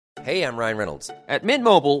Hey, I'm Ryan Reynolds. At Mint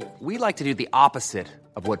Mobile, we like to do the opposite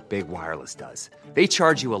of what Big Wireless does. They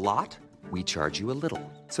charge you a lot, we charge you a little.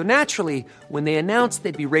 So naturally, when they announced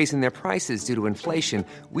they'd be raising their prices due to inflation,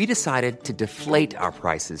 we decided to deflate our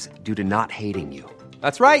prices due to not hating you.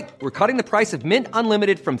 That's right. We're cutting the price of Mint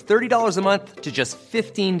Unlimited from $30 a month to just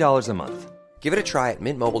 $15 a month. Give it a try at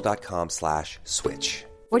mintmobile.com/switch.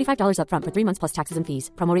 $45 up front for 3 months plus taxes and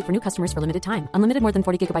fees. Promo rate for new customers for limited time. Unlimited more than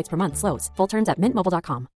 40 gigabytes per month. Slows full terms at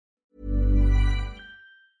mintmobile.com.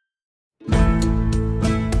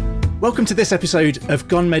 Welcome to this episode of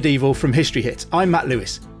Gone Medieval from History Hit. I'm Matt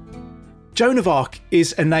Lewis. Joan of Arc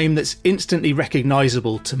is a name that's instantly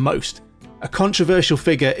recognisable to most. A controversial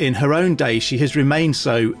figure in her own day, she has remained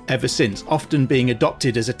so ever since, often being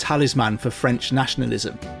adopted as a talisman for French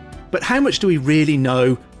nationalism. But how much do we really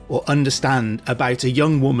know or understand about a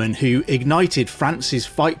young woman who ignited France's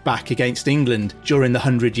fight back against England during the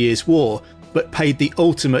 100 Years' War, but paid the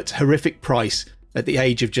ultimate horrific price at the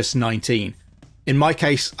age of just 19? In my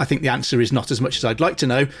case, I think the answer is not as much as I'd like to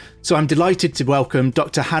know, so I'm delighted to welcome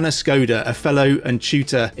Dr. Hannah Skoda, a fellow and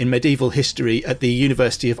tutor in medieval history at the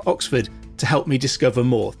University of Oxford, to help me discover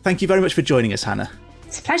more. Thank you very much for joining us, Hannah.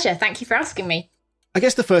 It's a pleasure. Thank you for asking me. I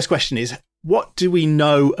guess the first question is, what do we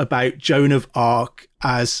know about Joan of Arc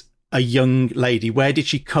as a young lady? Where did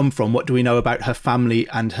she come from? What do we know about her family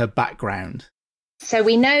and her background? So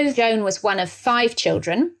we know Joan was one of 5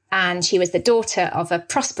 children, and she was the daughter of a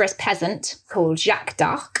prosperous peasant called Jacques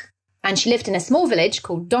d'Arc. And she lived in a small village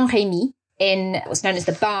called Domremy in what's known as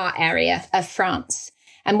the Bar area of France.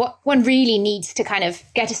 And what one really needs to kind of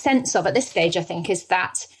get a sense of at this stage, I think, is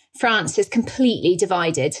that France is completely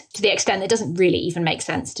divided to the extent that it doesn't really even make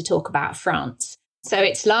sense to talk about France. So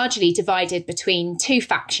it's largely divided between 2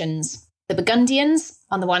 factions. The Burgundians,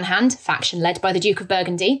 on the one hand, faction led by the Duke of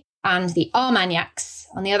Burgundy, and the Armagnacs,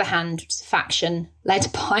 on the other hand, which is a faction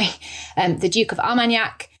led by the Duke of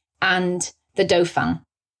Armagnac and the Dauphin.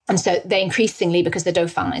 And so they increasingly, because the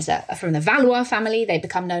Dauphin is from the Valois family, they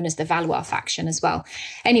become known as the Valois faction as well.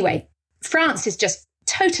 Anyway, France is just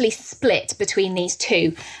totally split between these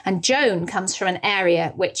 2. And Joan comes from an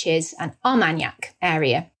area which is an Armagnac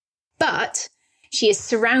area. But she is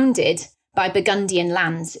surrounded by Burgundian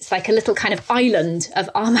lands. It's like a little kind of island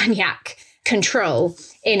of Armagnac control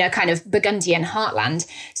in a kind of Burgundian heartland.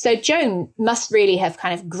 So Joan must really have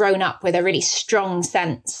kind of grown up with a really strong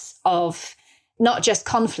sense of not just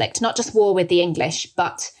conflict, not just war with the English,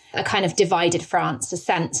 but a kind of divided France, a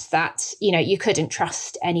sense that, you know, you couldn't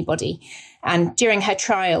trust anybody. And during her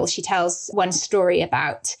trial, she tells one story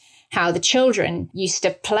about how the children used to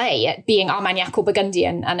play at being Armagnac or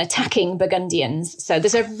Burgundian and attacking Burgundians. So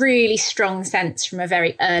there's a really strong sense from a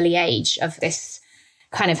very early age of this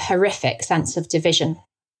kind of horrific sense of division.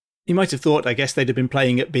 You might have thought, I guess, they'd have been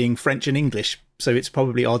playing at being French and English, so it's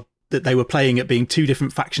probably odd that they were playing at being 2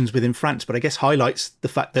 different factions within France, but I guess highlights the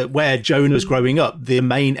fact that where Joan was growing up, the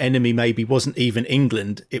main enemy maybe wasn't even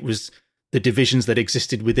England, it was the divisions that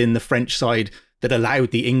existed within the French side that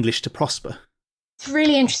allowed the English to prosper. It's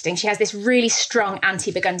really interesting. She has this really strong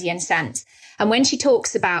anti-Burgundian sense. And when she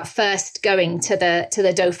talks about first going to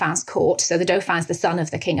the Dauphin's court, so the Dauphin is the son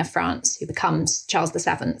of the King of France, who becomes Charles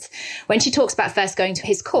VII. When she talks about first going to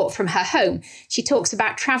his court from her home, she talks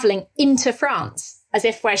about travelling into France, as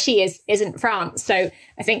if where she is isn't France. So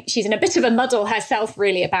I think she's in a bit of a muddle herself,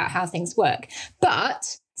 really, about how things work.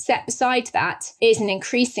 But set beside that is an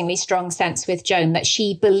increasingly strong sense with Joan that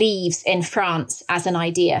she believes in France as an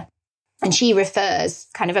idea. And she refers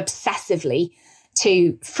kind of obsessively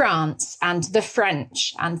to France and the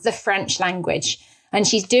French language. And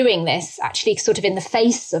she's doing this actually sort of in the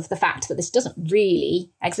face of the fact that this doesn't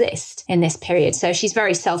really exist in this period. So she's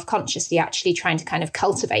very self-consciously actually trying to kind of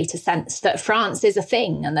cultivate a sense that France is a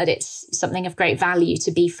thing and that it's something of great value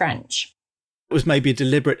to be French. It was maybe a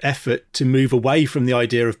deliberate effort to move away from the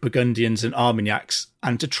idea of Burgundians and Armagnacs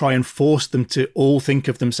and to try and force them to all think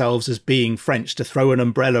of themselves as being French, to throw an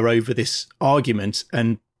umbrella over this argument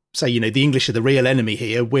and say, you know, the English are the real enemy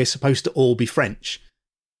here. We're supposed to all be French.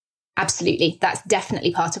 Absolutely. That's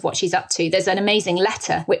definitely part of what she's up to. There's an amazing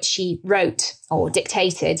letter which she wrote or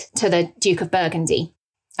dictated to the Duke of Burgundy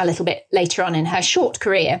a little bit later on in her short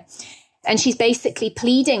career. And she's basically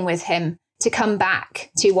pleading with him to come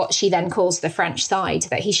back to what she then calls the French side,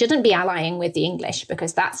 that he shouldn't be allying with the English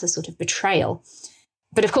because that's a sort of betrayal.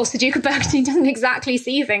 But of course, the Duke of Burgundy doesn't exactly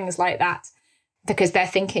see things like that because they're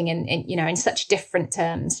thinking in such different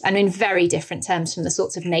terms and in very different terms from the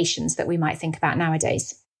sorts of nations that we might think about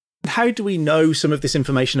nowadays. How do we know some of this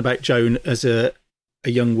information about Joan as a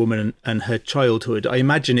young woman and her childhood? I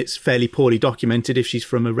imagine it's fairly poorly documented if she's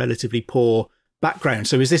from a relatively poor background.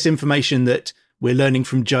 So is this information that we're learning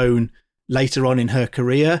from Joan later on in her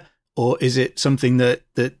career? Or is it something that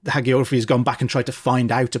the hagiography has gone back and tried to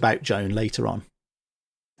find out about Joan later on?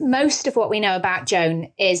 Most of what we know about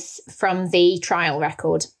Joan is from the trial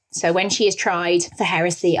record. So when she is tried for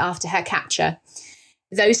heresy after her capture,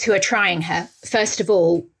 those who are trying her, first of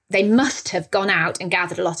all, they must have gone out and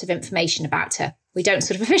gathered a lot of information about her. We don't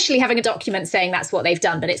sort of officially having a document saying that's what they've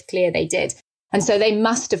done, but it's clear they did. And so they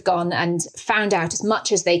must have gone and found out as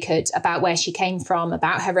much as they could about where she came from,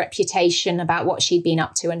 about her reputation, about what she'd been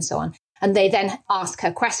up to and so on. And they then ask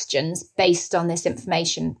her questions based on this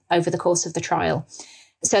information over the course of the trial.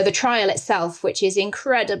 So the trial itself, which is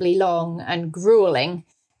incredibly long and grueling,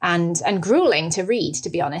 and grueling to read, to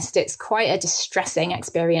be honest. It's quite a distressing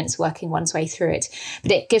experience working one's way through it.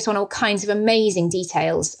 But it gives one all kinds of amazing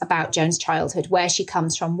details about Joan's childhood, where she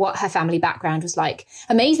comes from, what her family background was like.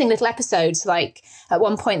 Amazing little episodes, like at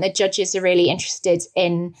one point the judges are really interested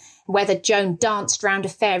in whether Joan danced round a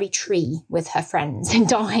fairy tree with her friends in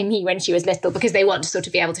Domremy when she was little, because they want to sort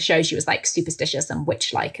of be able to show she was like superstitious and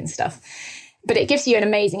witch-like and stuff. But it gives you an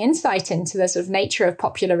amazing insight into the sort of nature of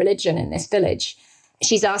popular religion in this village.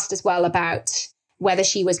 She's asked as well about whether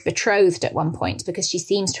she was betrothed at one point, because she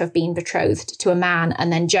seems to have been betrothed to a man,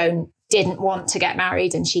 and then Joan didn't want to get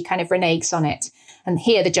married and she kind of reneges on it. And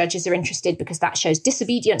here the judges are interested because that shows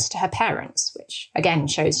disobedience to her parents, which again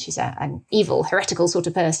shows she's an evil, heretical sort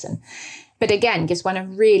of person. But again, gives one a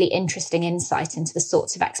really interesting insight into the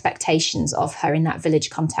sorts of expectations of her in that village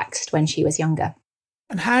context when she was younger.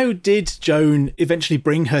 And how did Joan eventually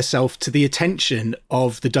bring herself to the attention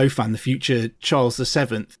of the Dauphin, the future Charles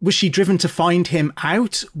VII? Was she driven to find him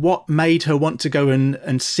out? What made her want to go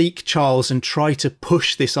and seek Charles and try to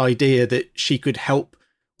push this idea that she could help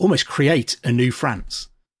almost create a new France?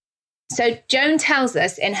 So Joan tells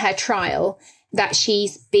us in her trial that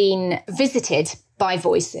she's been visited by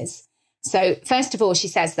voices. So first of all, she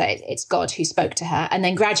says that it's God who spoke to her. And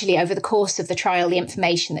then gradually over the course of the trial, the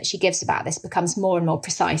information that she gives about this becomes more and more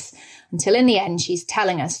precise, until in the end, she's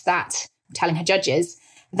telling her judges,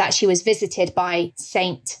 that she was visited by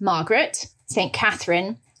Saint Margaret, Saint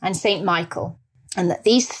Catherine, and Saint Michael. And that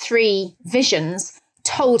these three visions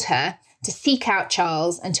told her to seek out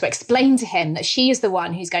Charles and to explain to him that she is the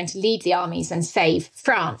one who's going to lead the armies and save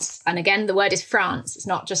France. And again, the word is France. It's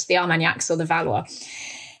not just the Armagnacs or the Valois.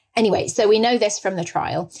 Anyway, so we know this from the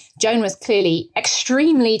trial. Joan was clearly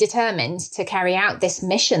extremely determined to carry out this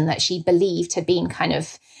mission that she believed had been kind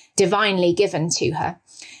of divinely given to her.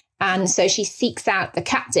 And so she seeks out the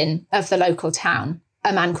captain of the local town,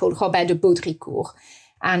 a man called Robert de Baudricourt.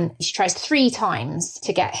 And she tries 3 times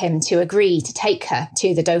to get him to agree to take her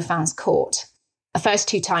to the Dauphin's court. The first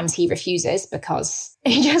 2 times he refuses because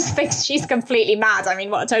he just thinks she's completely mad. I mean,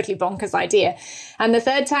 what a totally bonkers idea. And the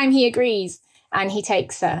 3rd time he agrees, and he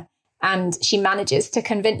takes her, and she manages to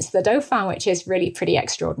convince the Dauphin, which is really pretty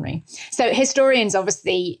extraordinary. So historians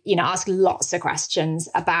obviously, ask lots of questions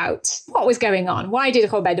about what was going on. Why did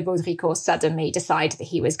Robert de Baudricourt suddenly decide that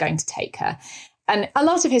he was going to take her? And a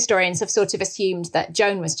lot of historians have sort of assumed that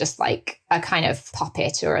Joan was just like a kind of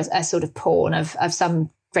puppet or a sort of pawn of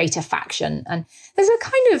some greater faction. And there's a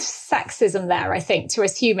kind of sexism there, I think, to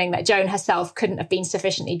assuming that Joan herself couldn't have been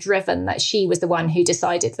sufficiently driven, that she was the one who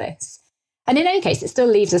decided this. And in any case, it still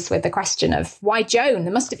leaves us with the question of why Joan?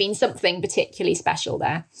 There must have been something particularly special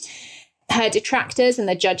there. Her detractors and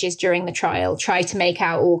the judges during the trial try to make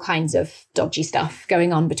out all kinds of dodgy stuff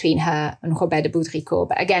going on between her and Robert de Baudricourt.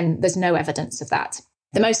 But again, there's no evidence of that.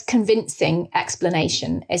 The most convincing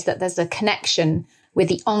explanation is that there's a connection with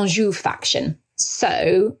the Anjou faction.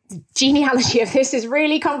 So the genealogy of this is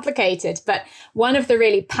really complicated, but one of the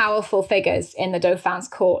really powerful figures in the Dauphin's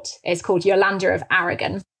court is called Yolande of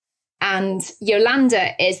Aragon. And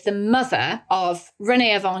Yolande is the mother of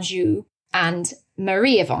René of Anjou and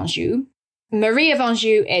Marie of Anjou. Marie of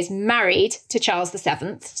Anjou is married to Charles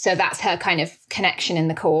VII, so that's her kind of connection in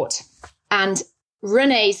the court. And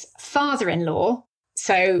René's father-in-law,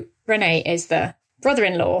 so René is the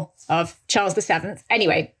brother-in-law of Charles VII.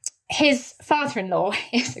 Anyway, his father-in-law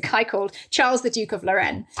is a guy called Charles the Duke of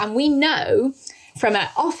Lorraine. And we know from an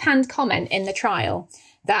offhand comment in the trial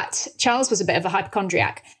that Charles was a bit of a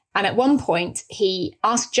hypochondriac. And at one point, he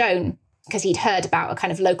asked Joan, because he'd heard about a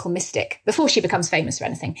kind of local mystic before she becomes famous or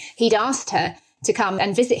anything, he'd asked her to come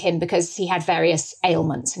and visit him because he had various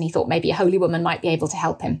ailments and he thought maybe a holy woman might be able to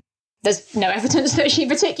help him. There's no evidence that she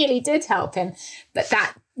particularly did help him, but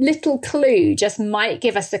that little clue just might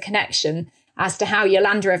give us a connection as to how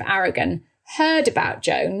Yolande of Aragon heard about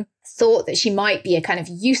Joan, thought that she might be a kind of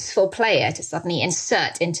useful player to suddenly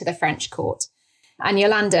insert into the French court. And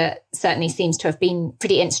Yolande certainly seems to have been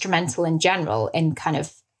pretty instrumental in general in kind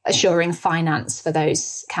of assuring finance for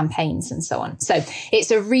those campaigns and so on. So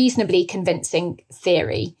it's a reasonably convincing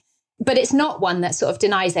theory. But it's not one that sort of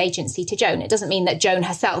denies agency to Joan. It doesn't mean that Joan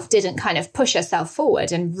herself didn't kind of push herself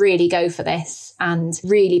forward and really go for this and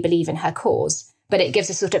really believe in her cause. But it gives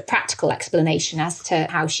a sort of practical explanation as to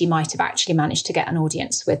how she might have actually managed to get an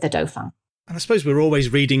audience with the Dauphin. And I suppose we're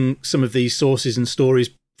always reading some of these sources and stories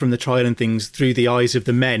from the trial and things through the eyes of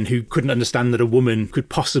the men who couldn't understand that a woman could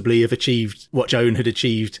possibly have achieved what Joan had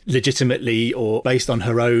achieved legitimately or based on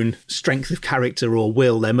her own strength of character or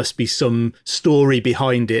will. There must be some story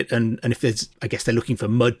behind it. And if there's, I guess they're looking for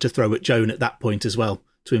mud to throw at Joan at that point as well,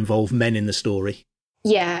 to involve men in the story.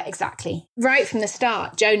 Yeah, exactly. Right from the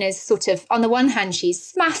start, Joan is sort of, on the one hand,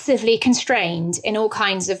 she's massively constrained in all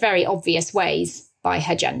kinds of very obvious ways by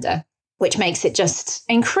her gender, which makes it just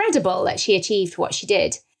incredible that she achieved what she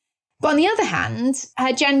did. But on the other hand,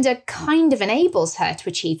 her gender kind of enables her to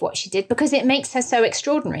achieve what she did because it makes her so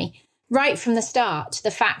extraordinary. Right from the start, the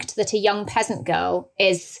fact that a young peasant girl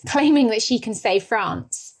is claiming that she can save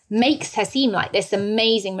France makes her seem like this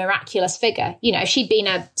amazing, miraculous figure. You know, if she'd been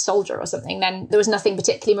a soldier or something, then there was nothing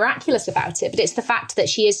particularly miraculous about it. But it's the fact that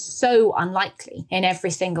she is so unlikely in every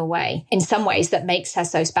single way, in some ways that makes her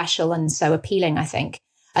so special and so appealing, I think.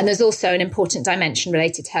 And there's also an important dimension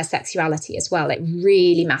related to her sexuality as well. It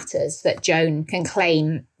really matters that Joan can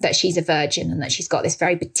claim that she's a virgin and that she's got this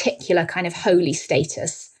very particular kind of holy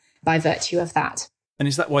status by virtue of that. And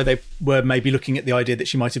is that why they were maybe looking at the idea that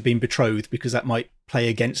she might have been betrothed? Because that might play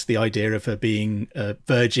against the idea of her being a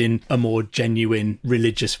virgin, a more genuine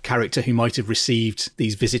religious character who might have received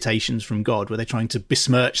these visitations from God. Were they trying to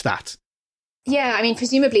besmirch that? Yeah, I mean,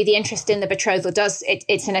 presumably the interest in the betrothal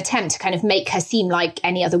it's an attempt to kind of make her seem like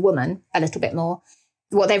any other woman a little bit more.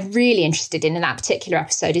 What they're really interested in that particular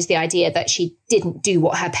episode is the idea that she didn't do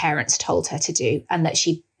what her parents told her to do and that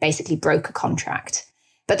she basically broke a contract.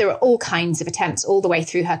 But there are all kinds of attempts all the way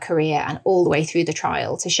through her career and all the way through the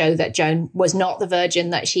trial to show that Joan was not the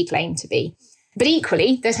virgin that she claimed to be. But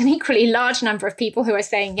equally, there's an equally large number of people who are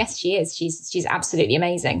saying, yes, she is. She's absolutely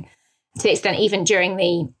amazing. To the extent, even during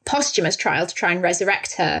the posthumous trial to try and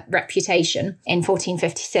resurrect her reputation in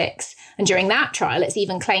 1456. And during that trial, it's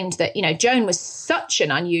even claimed that, you know, Joan was such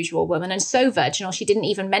an unusual woman and so virginal, she didn't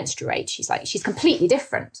even menstruate. She's completely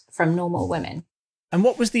different from normal women. And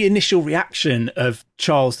what was the initial reaction of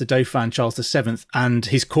Charles the Dauphin, Charles VII, and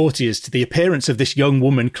his courtiers to the appearance of this young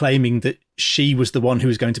woman claiming that she was the one who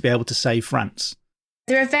was going to be able to save France?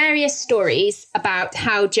 There are various stories about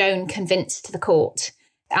how Joan convinced the court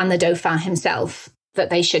and the Dauphin himself that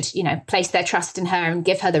they should, you know, place their trust in her and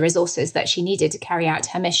give her the resources that she needed to carry out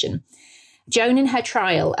her mission. Joan in her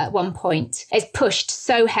trial at one point is pushed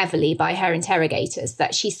so heavily by her interrogators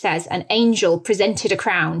that she says an angel presented a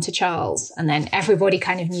crown to Charles, and then everybody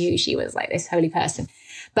kind of knew she was like this holy person.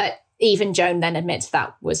 But even Joan then admits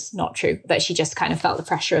that was not true, that she just kind of felt the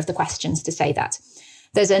pressure of the questions to say that.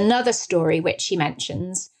 There's another story which she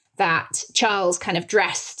mentions that Charles kind of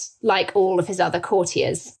dressed like all of his other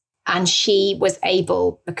courtiers. And she was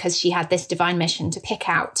able, because she had this divine mission, to pick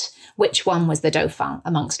out which one was the Dauphin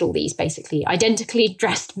amongst all these basically identically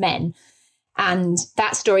dressed men. And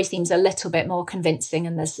that story seems a little bit more convincing.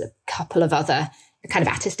 And there's a couple of other kind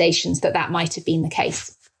of attestations that might have been the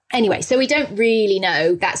case. Anyway, so we don't really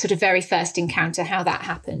know that sort of very first encounter, how that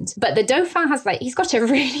happened. But the Dauphin he's got a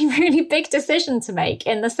really, really big decision to make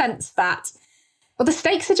in the sense that, well, the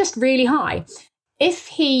stakes are just really high. If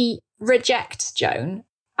he rejects Joan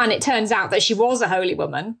and it turns out that she was a holy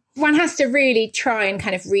woman, one has to really try and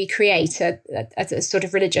kind of recreate a sort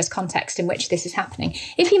of religious context in which this is happening.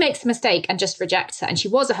 If he makes a mistake and just rejects her and she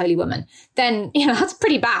was a holy woman, then, you know, that's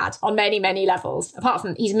pretty bad on many, many levels. Apart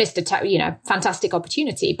from he's missed a fantastic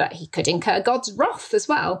opportunity, but he could incur God's wrath as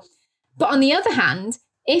well. But on the other hand,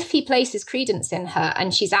 if he places credence in her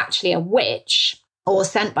and she's actually a witch or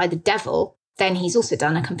sent by the devil, then he's also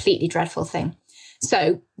done a completely dreadful thing.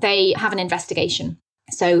 So they have an investigation.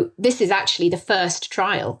 So this is actually the first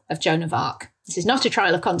trial of Joan of Arc. This is not a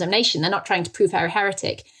trial of condemnation. They're not trying to prove her a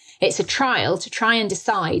heretic. It's a trial to try and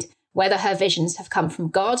decide whether her visions have come from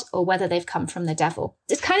God or whether they've come from the devil.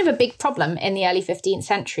 It's kind of a big problem in the early 15th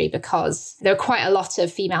century because there are quite a lot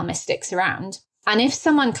of female mystics around. And if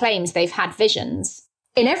someone claims they've had visions,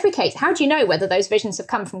 in every case, how do you know whether those visions have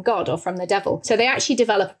come from God or from the devil? So they actually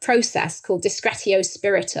develop a process called discretio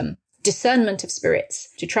spiritum, discernment of spirits,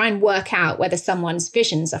 to try and work out whether someone's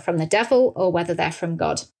visions are from the devil or whether they're from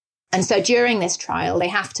God. And so during this trial, they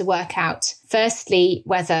have to work out, firstly,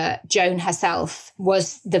 whether Joan herself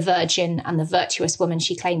was the virgin and the virtuous woman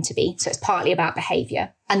she claimed to be. So it's partly about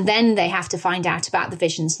behaviour. And then they have to find out about the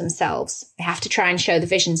visions themselves. They have to try and show the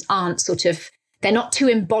visions aren't sort of They're not too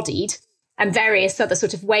embodied, and various other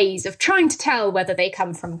sort of ways of trying to tell whether they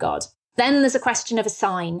come from God. Then there's a question of a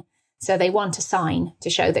sign. So they want a sign to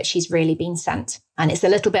show that she's really been sent. And it's a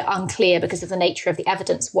little bit unclear because of the nature of the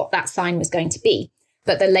evidence what that sign was going to be.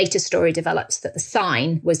 But the later story develops that the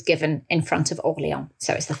sign was given in front of Orléans.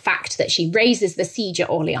 So it's the fact that she raises the siege at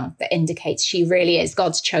Orléans that indicates she really is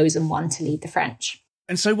God's chosen one to lead the French.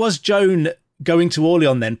 And so was Joan going to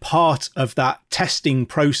Orléans then part of that testing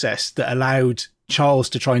process that allowed Charles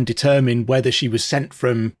to try and determine whether she was sent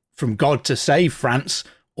from God to save France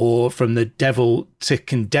or from the devil to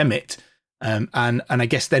condemn it? And I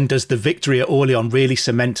guess then does the victory at Orléans really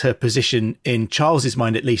cement her position in Charles's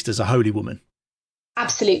mind, at least, as a holy woman?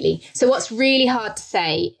 Absolutely. So what's really hard to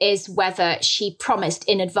say is whether she promised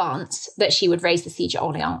in advance that she would raise the siege at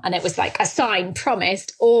Orléans and it was like a sign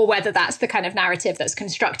promised, or whether that's the kind of narrative that's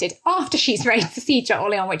constructed after she's raised the siege at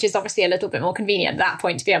Orléans, which is obviously a little bit more convenient at that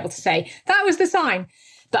point to be able to say that was the sign.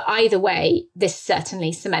 But either way, this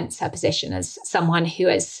certainly cements her position as someone who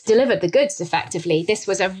has delivered the goods effectively. This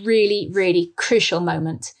was a really, really crucial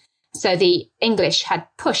moment. So the English had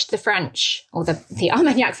pushed the French, or the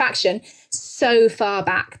Armagnac faction, so far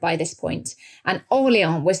back by this point. And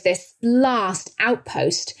Orléans was this last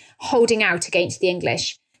outpost holding out against the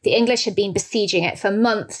English. The English had been besieging it for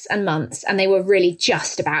months and months, and they were really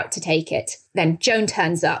just about to take it. Then Joan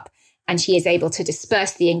turns up, and she is able to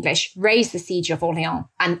disperse the English, raise the siege of Orléans.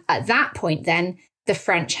 And at that point, then, the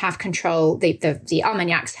French have control, the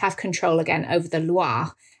Armagnacs have control again over the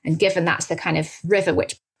Loire. And given that's the kind of river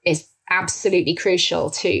which is absolutely crucial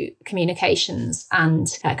to communications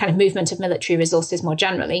and kind of movement of military resources more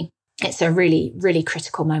generally, it's a really, really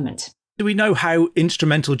critical moment. Do we know how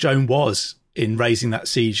instrumental Joan was in raising that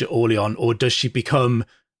siege at Orléans, or does she become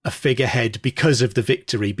a figurehead because of the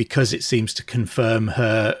victory, because it seems to confirm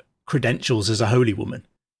her credentials as a holy woman?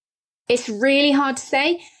 It's really hard to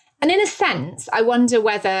say. And in a sense, I wonder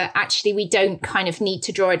whether actually we don't kind of need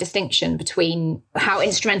to draw a distinction between how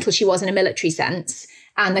instrumental she was in a military sense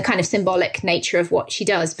and the kind of symbolic nature of what she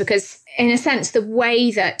does. Because in a sense, the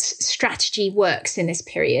way that strategy works in this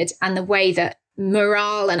period and the way that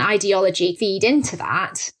morale and ideology feed into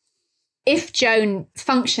that, if Joan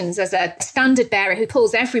functions as a standard bearer who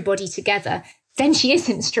pulls everybody together, then she is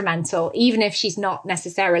instrumental, even if she's not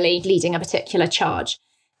necessarily leading a particular charge.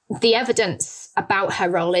 The evidence about her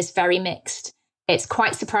role is very mixed. It's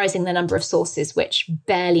quite surprising the number of sources which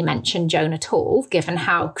barely mention Joan at all, given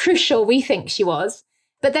how crucial we think she was.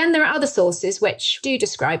 But then there are other sources which do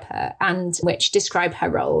describe her and which describe her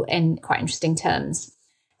role in quite interesting terms.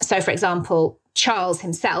 So, for example, Charles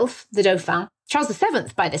himself, the Dauphin, Charles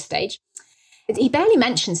VII by this stage, he barely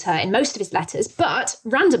mentions her in most of his letters, but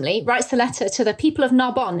randomly writes a letter to the people of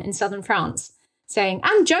Narbonne in southern France saying,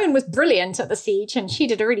 and Joan was brilliant at the siege and she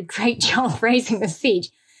did a really great job raising the siege.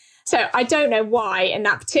 So I don't know why in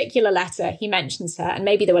that particular letter he mentions her, and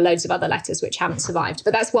maybe there were loads of other letters which haven't survived,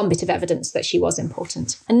 but that's one bit of evidence that she was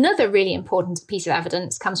important. Another really important piece of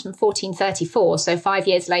evidence comes from 1434, so 5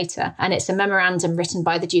 years later, and it's a memorandum written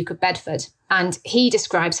by the Duke of Bedford. And he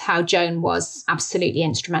describes how Joan was absolutely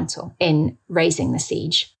instrumental in raising the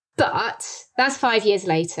siege. But that's 5 years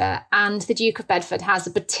later, and the Duke of Bedford has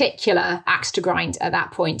a particular axe to grind at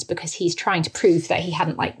that point because he's trying to prove that he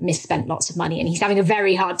hadn't misspent lots of money and he's having a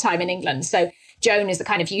very hard time in England. So Joan is the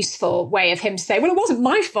kind of useful way of him to say, well, it wasn't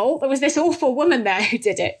my fault. There was this awful woman there who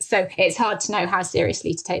did it. So it's hard to know how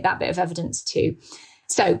seriously to take that bit of evidence too.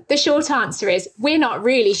 So the short answer is we're not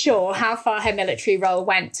really sure how far her military role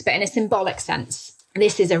went, but in a symbolic sense,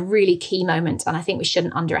 this is a really key moment. And I think we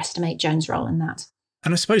shouldn't underestimate Joan's role in that.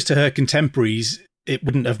 And I suppose to her contemporaries, it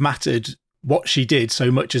wouldn't have mattered what she did so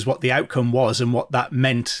much as what the outcome was and what that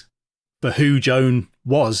meant for who Joan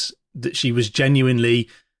was, that she was genuinely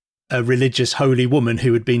a religious holy woman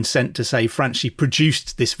who had been sent to save France. She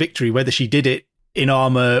produced this victory, whether she did it in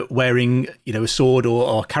armour, wearing, a sword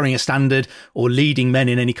or carrying a standard or leading men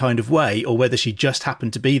in any kind of way, or whether she just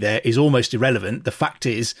happened to be there is almost irrelevant. The fact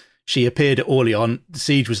is she appeared at Orléans, the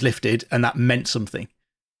siege was lifted, and that meant something.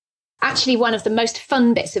 Actually, one of the most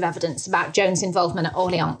fun bits of evidence about Joan's involvement at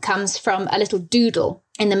Orléans comes from a little doodle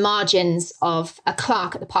in the margins of a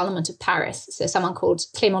clerk at the Parliament of Paris, so someone called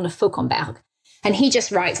Clément de Fauconberg. And he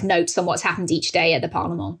just writes notes on what's happened each day at the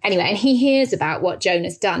Parliament. Anyway, and he hears about what Joan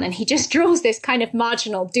has done, and he just draws this kind of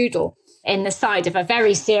marginal doodle in the side of a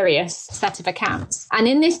very serious set of accounts. And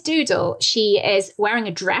in this doodle, she is wearing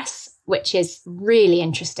a dress, which is really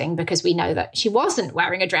interesting because we know that she wasn't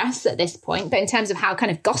wearing a dress at this point. But in terms of how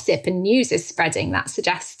kind of gossip and news is spreading, that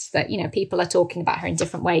suggests that, people are talking about her in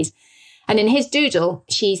different ways. And in his doodle,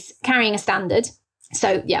 she's carrying a standard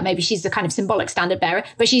So, yeah, maybe she's the kind of symbolic standard bearer,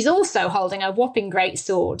 but she's also holding a whopping great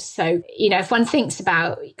sword. So, if one thinks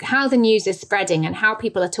about how the news is spreading and how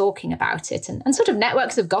people are talking about it and sort of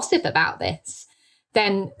networks of gossip about this,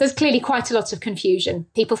 then there's clearly quite a lot of confusion.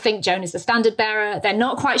 People think Joan is the standard bearer. They're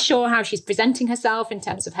not quite sure how she's presenting herself in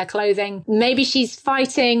terms of her clothing. Maybe she's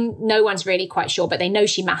fighting. No one's really quite sure, but they know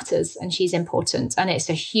she matters and she's important. And it's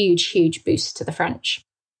a huge, huge boost to the French.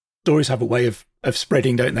 Stories have a way of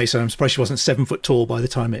spreading, don't they? So I'm surprised she wasn't 7 foot tall by the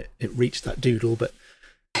time it reached that doodle, but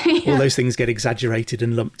all those things get exaggerated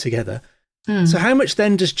and lumped together. So how much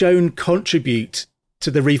then does Joan contribute to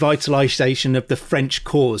the revitalisation of the French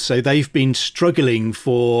cause? So they've been struggling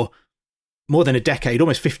for more than a decade,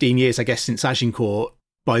 almost 15 years, I guess, since Agincourt.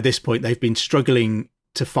 By this point, they've been struggling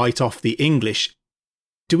to fight off the English.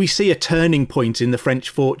 Do we see a turning point in the French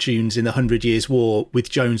fortunes in the 100 Years' War with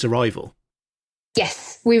Joan's arrival?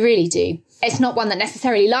 Yes, we really do. It's not one that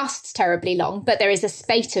necessarily lasts terribly long, but there is a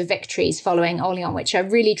spate of victories following Orléans, which are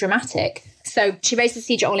really dramatic. So she raised the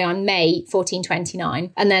siege at Orléans in May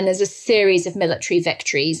 1429, and then there's a series of military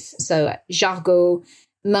victories. So Jargeau,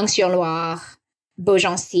 Meung-sur-Loire,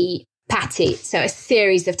 Beaugency, Patay. So a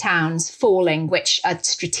series of towns falling, which are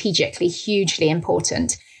strategically hugely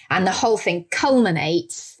important. And the whole thing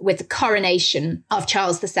culminates with the coronation of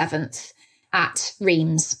Charles VII at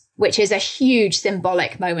Reims, which is a huge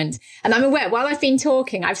symbolic moment. And I'm aware, while I've been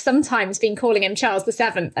talking, I've sometimes been calling him Charles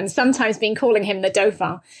VII and sometimes been calling him the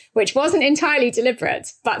Dauphin, which wasn't entirely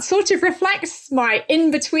deliberate, but sort of reflects my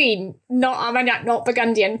in-between, not Armagnac, not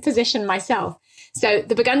Burgundian position myself. So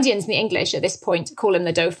the Burgundians and the English at this point call him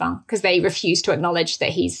the Dauphin because they refuse to acknowledge that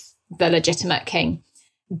he's the legitimate king.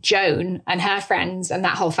 Joan and her friends and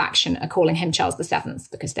that whole faction are calling him Charles VII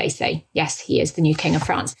because they say, yes, he is the new king of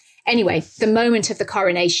France. Anyway, the moment of the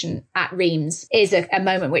coronation at Reims is a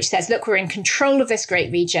moment which says, look, we're in control of this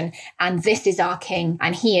great region and this is our king.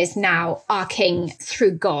 And he is now our king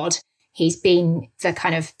through God. He's been the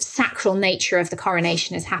kind of sacral nature of the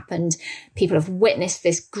coronation has happened. People have witnessed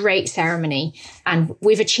this great ceremony and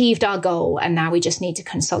we've achieved our goal. And now we just need to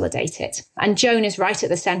consolidate it. And Joan is right at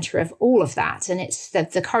the center of all of that. And it's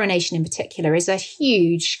the coronation in particular is a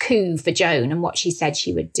huge coup for Joan and what she said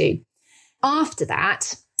she would do. After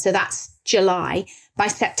that, so that's July. By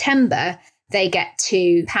September, they get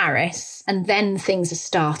to Paris and then things are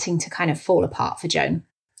starting to kind of fall apart for Joan.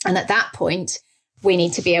 And at that point, we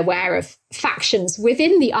need to be aware of factions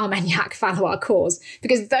within the Armagnac-Valois cause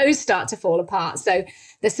because those start to fall apart. So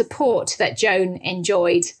the support that Joan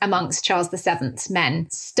enjoyed amongst Charles VII's men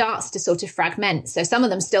starts to sort of fragment. So some of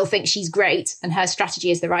them still think she's great and her strategy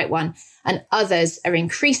is the right one. And others are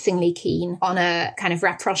increasingly keen on a kind of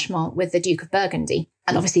rapprochement with the Duke of Burgundy.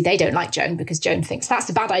 And obviously they don't like Joan because Joan thinks that's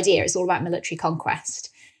a bad idea. It's all about military conquest.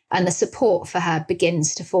 And the support for her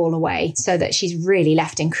begins to fall away so that she's really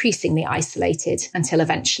left increasingly isolated until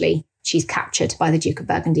eventually she's captured by the Duke of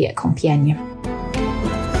Burgundy at Compiègne.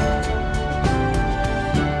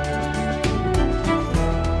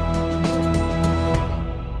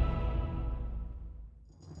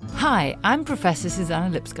 Hi, I'm Professor Susanna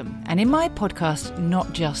Lipscomb, and in my podcast,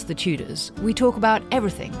 Not Just the Tudors, we talk about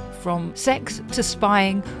everything from sex to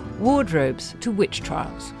spying, wardrobes to witch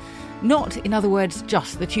trials. Not, in other words,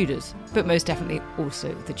 just the Tudors, but most definitely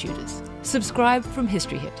also the Tudors. Subscribe from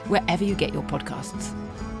History Hit, wherever you get your podcasts.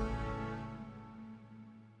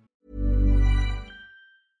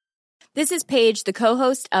 This is Paige, the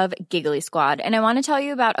co-host of Giggly Squad, and I want to tell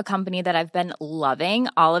you about a company that I've been loving,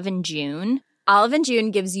 Olive & June. Olive &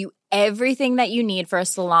 June gives you everything that you need for a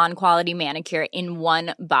salon-quality manicure in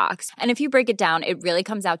one box. And if you break it down, it really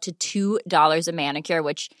comes out to $2 a manicure,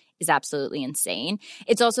 which is absolutely insane.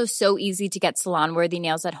 It's also so easy to get salon-worthy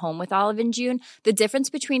nails at home with Olive & June. The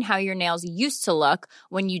difference between how your nails used to look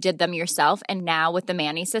when you did them yourself and now with the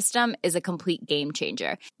Mani system is a complete game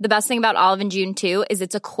changer. The best thing about Olive & June, too, is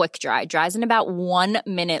it's a quick dry. Dries in about 1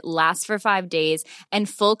 minute, lasts for 5 days, and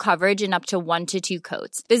full coverage in up to 1 to 2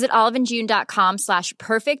 coats. Visit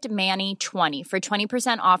oliveandjune.com/perfectmani20 for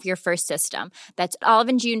 20% off your first system. That's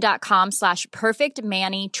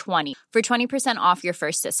oliveandjune.com/perfectmani20 for 20% off your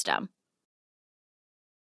first system.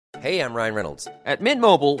 Hey, I'm Ryan Reynolds. At Mint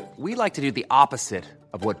Mobile, we like to do the opposite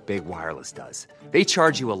of what Big Wireless does. They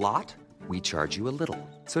charge you a lot, we charge you a little.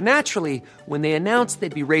 So naturally, when they announced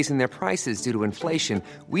they'd be raising their prices due to inflation,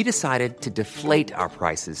 we decided to deflate our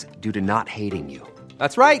prices due to not hating you.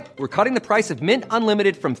 That's right. We're cutting the price of Mint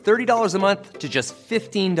Unlimited from $30 a month to just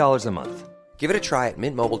 $15 a month. Give it a try at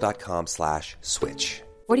mintmobile.com/switch.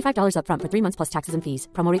 $45 up front for 3 months plus taxes and fees.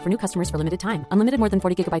 Promo rate for new customers for limited time. Unlimited more than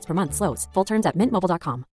 40 gigabytes per month. Slows full terms at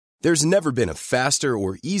mintmobile.com. There's never been a faster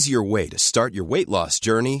or easier way to start your weight loss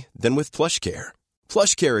journey than with PlushCare.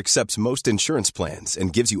 PlushCare accepts most insurance plans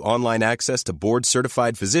and gives you online access to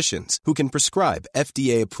board-certified physicians who can prescribe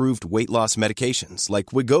FDA-approved weight loss medications like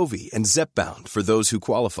Wegovy and Zepbound for those who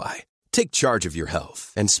qualify. Take charge of your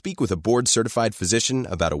health and speak with a board-certified physician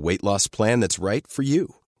about a weight loss plan that's right for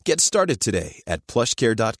you. Get started today at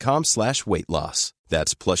plushcare.com/weight loss.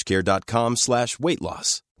 That's plushcare.com/weight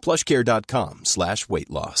loss. plushcare.com/weight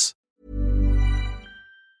loss.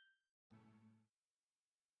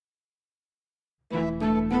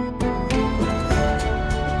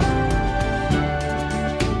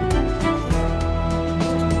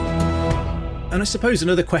 And I suppose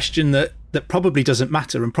another question that probably doesn't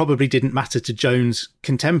matter and probably didn't matter to Joan's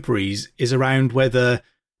contemporaries is around whether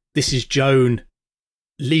this is Joan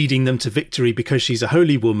leading them to victory because she's a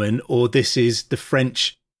holy woman, or this is the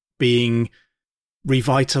French being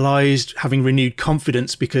revitalised, having renewed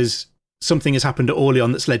confidence because something has happened at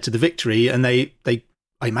Orleans that's led to the victory. And I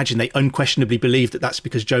imagine they unquestionably believe that that's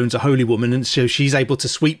because Joan's a holy woman, and so she's able to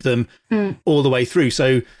sweep them all the way through.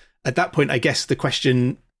 So at that point, I guess the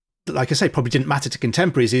question, like I say, probably didn't matter to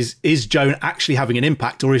contemporaries is Joan actually having an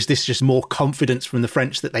impact, or is this just more confidence from the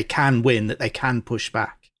French that they can win, that they can push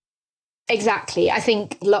back? Exactly. I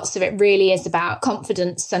think lots of it really is about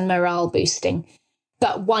confidence and morale boosting.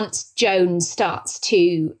 But once Joan starts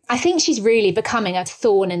to, I think she's really becoming a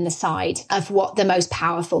thorn in the side of what the most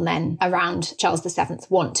powerful men around Charles VII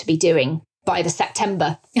want to be doing by the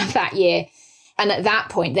September of that year. And at that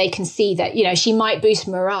point, they can see that, she might boost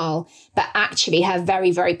morale, but actually her very,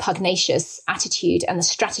 very pugnacious attitude and the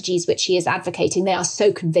strategies which she is advocating, they are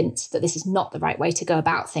so convinced that this is not the right way to go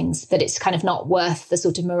about things, that it's kind of not worth the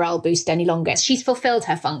sort of morale boost any longer. She's fulfilled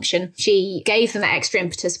her function. She gave them extra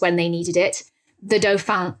impetus when they needed it. The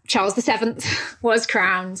Dauphin, Charles VII, was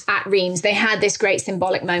crowned at Reims. They had this great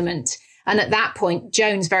symbolic moment. And at that point,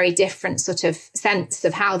 Joan's very different sort of sense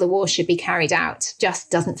of how the war should be carried out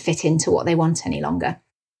just doesn't fit into what they want any longer.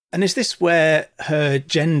 And is this where her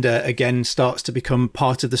gender again starts to become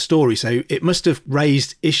part of the story? So it must have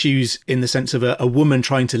raised issues in the sense of a woman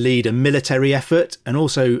trying to lead a military effort and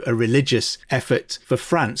also a religious effort for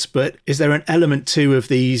France. But is there an element too of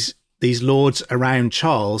these lords around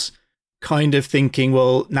Charles kind of thinking,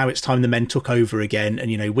 well, now it's time the men took over again,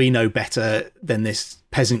 and we know better than this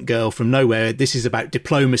peasant girl from nowhere. This is about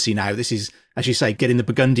diplomacy now. This is, as you say, getting the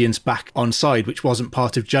Burgundians back on side, which wasn't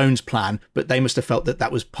part of Joan's plan, but they must have felt that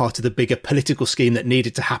that was part of the bigger political scheme that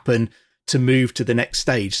needed to happen to move to the next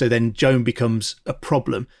stage. So then Joan becomes a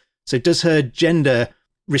problem. So does her gender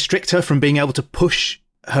restrict her from being able to push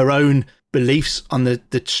her own beliefs on the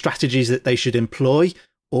strategies that they should employ?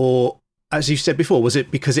 Or, as you said before, was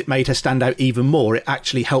it because it made her stand out even more? It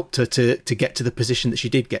actually helped her to get to the position that she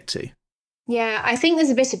did get to? Yeah, I think there's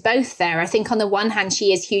a bit of both there. I think on the one hand,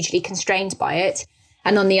 she is hugely constrained by it.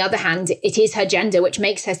 And on the other hand, it is her gender, which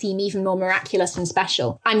makes her seem even more miraculous and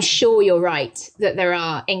special. I'm sure you're right that there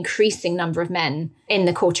are increasing number of men in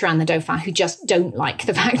the court around the Dauphin who just don't like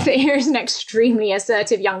the fact that here is an extremely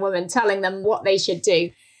assertive young woman telling them what they should do.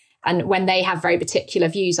 And when they have very particular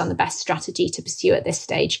views on the best strategy to pursue at this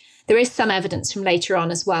stage. There is some evidence from later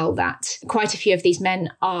on as well that quite a few of these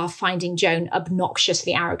men are finding Joan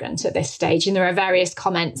obnoxiously arrogant at this stage. And there are various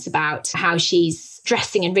comments about how she's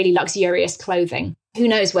dressing in really luxurious clothing. Who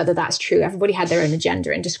knows whether that's true? Everybody had their own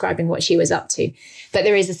agenda in describing what she was up to. But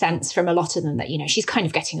there is a sense from a lot of them that, she's kind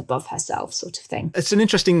of getting above herself sort of thing. It's an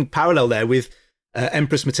interesting parallel there with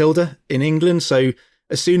Empress Matilda in England. So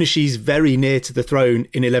as soon as she's very near to the throne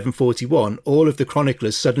in 1141, all of the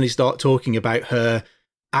chroniclers suddenly start talking about her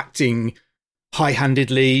acting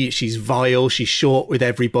high-handedly. She's vile, she's short with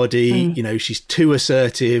everybody, she's too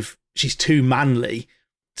assertive, she's too manly.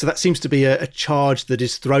 So that seems to be a charge that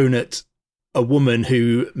is thrown at a woman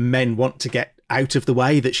who men want to get out of the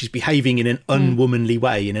way, that she's behaving in an unwomanly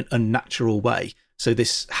way, in an unnatural way. So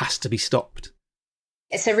this has to be stopped.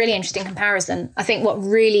 It's a really interesting comparison. I think what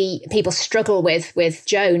really people struggle with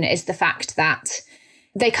Joan is the fact that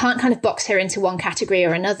they can't kind of box her into one category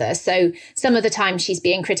or another. So some of the time she's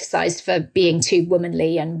being criticised for being too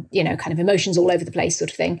womanly and, kind of emotions all over the place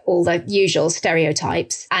sort of thing, all the usual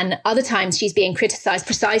stereotypes. And other times she's being criticised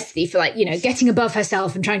precisely for getting above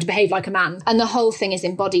herself and trying to behave like a man. And the whole thing is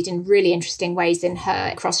embodied in really interesting ways in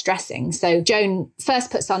her cross-dressing. So Joan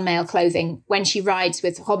first puts on male clothing when she rides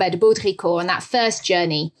with Robert de Baudricourt on that first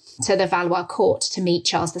journey to the Valois court to meet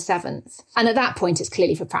Charles VII. And at that point, it's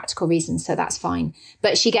clearly for practical reasons, so that's fine.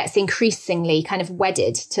 But she gets increasingly kind of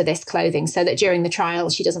wedded to this clothing so that during the trial,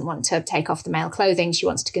 she doesn't want to take off the male clothing. She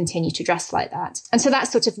wants to continue to dress like that. And so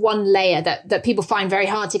that's sort of one layer that people find very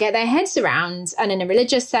hard to get their heads around. And in a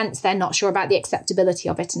religious sense, they're not sure about the acceptability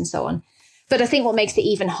of it and so on. But I think what makes it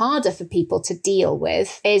even harder for people to deal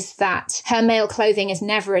with is that her male clothing is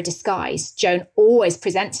never a disguise. Joan always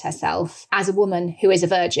presents herself as a woman who is a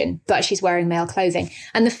virgin, but she's wearing male clothing.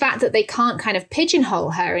 And the fact that they can't kind of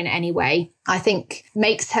pigeonhole her in any way, I think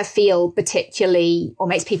makes her feel particularly, or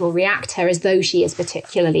makes people react to her as though she is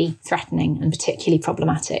particularly threatening and particularly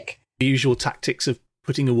problematic. The usual tactics of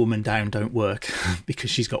putting a woman down don't work because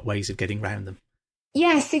she's got ways of getting around them.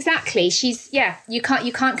 Yes, exactly. You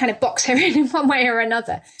can't kind of box her in one way or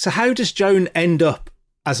another. So how does Joan end up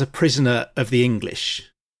as a prisoner of the English?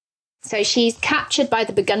 So she's captured by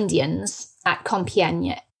the Burgundians at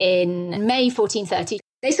Compiègne in May 1430.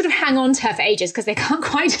 They sort of hang on to her for ages because they can't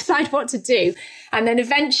quite decide what to do. And then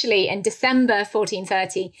eventually in December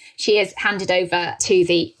 1430, she is handed over to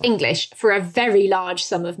the English for a very large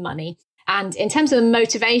sum of money. And in terms of the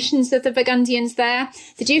motivations of the Burgundians there,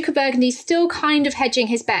 the Duke of Burgundy is still kind of hedging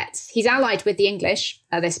his bets. He's allied with the English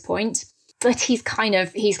at this point, but he's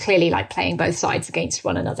clearly like playing both sides against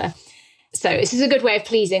one another. So this is a good way of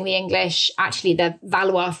pleasing the English. Actually, the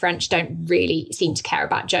Valois French don't really seem to care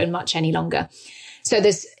about Joan much any longer. So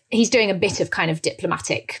he's doing a bit of kind of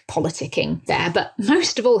diplomatic politicking there, but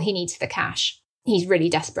most of all, he needs the cash. He's really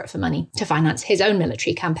desperate for money to finance his own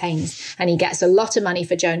military campaigns. And he gets a lot of money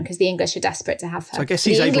for Joan because the English are desperate to have her. So I guess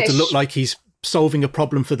he's able to look like he's solving a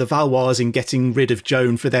problem for the Valois in getting rid of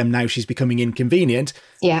Joan for them. Now she's becoming inconvenient.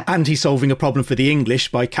 Yeah. And he's solving a problem for the English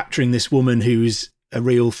by capturing this woman who's a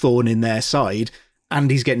real thorn in their side. And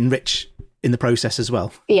he's getting rich in the process as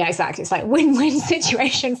well. Yeah, exactly. It's like win-win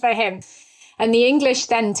situation for him. And the English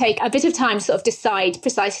then take a bit of time to sort of decide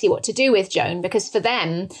precisely what to do with Joan, because for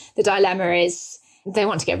them, the dilemma is they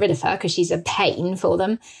want to get rid of her because she's a pain for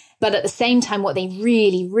them. But at the same time, what they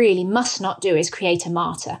really, really must not do is create a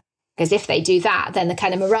martyr. Because if they do that, then the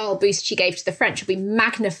kind of morale boost she gave to the French will be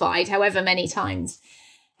magnified however many times.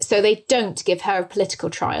 So they don't give her a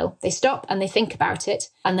political trial. They stop and they think about it.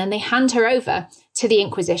 And then they hand her over to the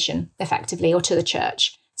Inquisition, effectively, or to the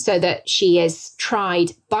church, so that she is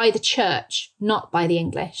tried by the church, not by the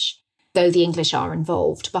English, though the English are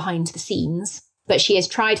involved behind the scenes. But she is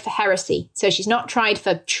tried for heresy. So she's not tried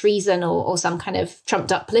for treason or some kind of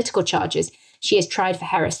trumped up political charges. She is tried for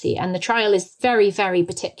heresy. And the trial is very, very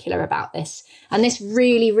particular about this. And this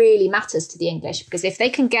really, really matters to the English, because if they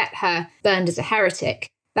can get her burned as a heretic,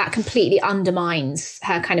 that completely undermines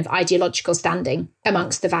her kind of ideological standing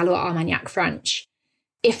amongst the Valois-Armagnac French.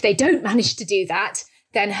 If they don't manage to do that,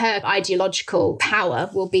 then her ideological power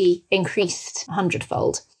will be increased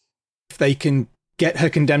 100-fold. If they can get her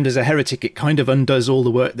condemned as a heretic, it kind of undoes all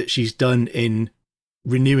the work that she's done in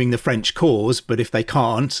renewing the French cause. But if they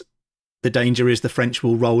can't, the danger is the French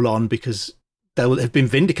will roll on because they'll have been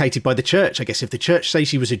vindicated by the church. I guess if the church say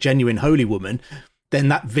she was a genuine holy woman, then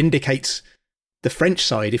that vindicates the French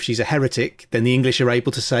side. If she's a heretic, then the English are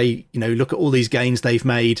able to say, look at all these gains they've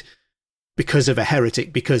made because of a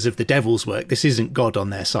heretic, because of the devil's work. This isn't God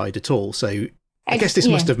on their side at all. So I guess this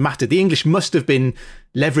must have mattered. The English must have been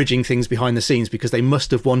leveraging things behind the scenes because they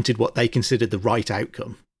must have wanted what they considered the right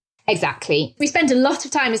outcome. Exactly. We spend a lot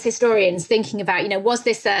of time as historians thinking about, was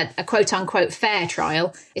this a quote unquote fair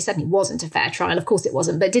trial? It certainly wasn't a fair trial. Of course it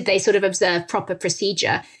wasn't. But did they sort of observe proper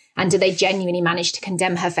procedure? And did they genuinely manage to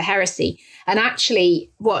condemn her for heresy? And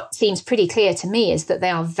actually, what seems pretty clear to me is that they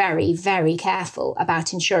are very, very careful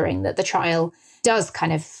about ensuring that the trial does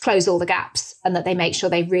kind of close all the gaps and that they make sure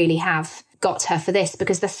they really have got her for this,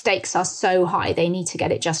 because the stakes are so high. They need to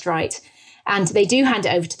get it just right. And they do hand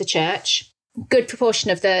it over to the church. Good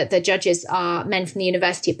proportion of the judges are men from the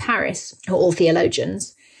University of Paris, who are all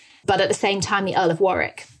theologians. But at the same time, the Earl of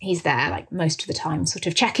Warwick, he's there like most of the time, sort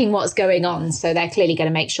of checking what's going on. So they're clearly going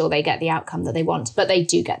to make sure they get the outcome that they want. But they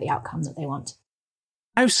do get the outcome that they want.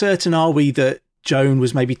 How certain are we that Joan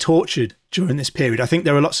was maybe tortured during this period? I think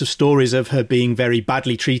there are lots of stories of her being very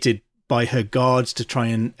badly treated by her guards to try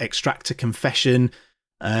and extract a confession.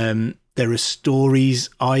 There are stories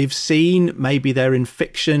I've seen, maybe they're in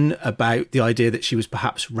fiction, about the idea that she was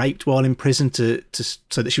perhaps raped while in prison so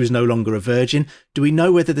that she was no longer a virgin. Do we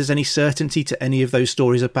know whether there's any certainty to any of those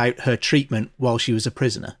stories about her treatment while she was a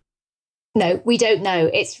prisoner? No, we don't know.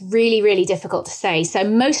 It's really, really difficult to say. So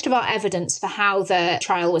most of our evidence for how the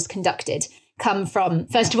trial was conducted come from,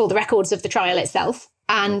 first of all, the records of the trial itself.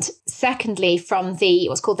 And secondly, from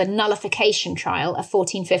what's called the nullification trial of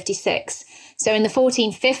 1456. So in the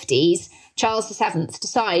 1450s, Charles VII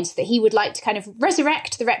decides that he would like to kind of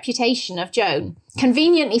resurrect the reputation of Joan,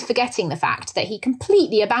 conveniently forgetting the fact that he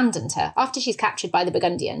completely abandoned her after she's captured by the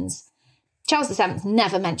Burgundians. Charles VII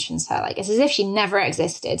never mentions her. It's as if she never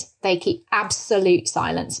existed. They keep absolute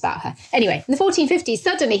silence about her. Anyway, in the 1450s,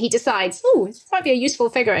 suddenly he decides, this might be a useful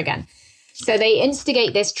figure again. So they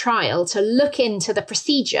instigate this trial to look into the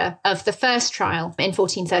procedure of the first trial in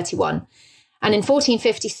 1431. And in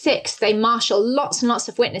 1456, they marshal lots and lots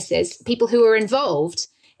of witnesses, people who were involved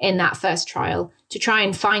in that first trial, to try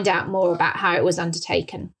and find out more about how it was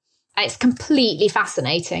undertaken. It's completely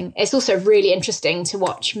fascinating. It's also really interesting to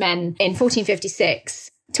watch men in 1456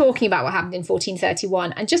 talking about what happened in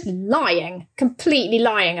 1431 and just lying, completely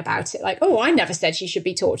lying about it. Like, oh, I never said she should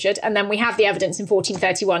be tortured. And then we have the evidence in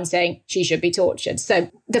 1431 saying she should be tortured. So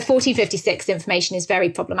the 1456 information is very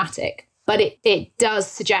problematic, but it does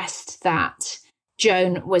suggest that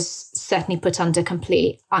Joan was certainly put under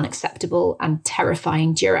completely unacceptable and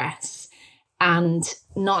terrifying duress. And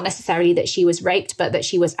not necessarily that she was raped, but that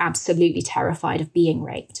she was absolutely terrified of being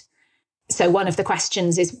raped. So one of the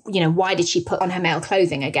questions is, why did she put on her male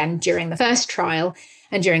clothing again during the first trial?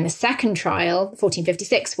 And during the second trial,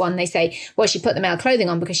 1456 one, they say, well, she put the male clothing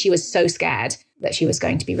on because she was so scared that she was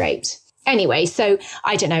going to be raped. Anyway, so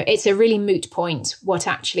I don't know, it's a really moot point what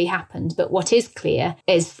actually happened. But what is clear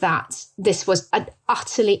is that this was an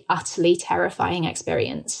utterly, utterly terrifying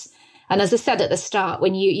experience. And as I said at the start,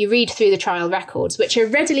 when you read through the trial records, which are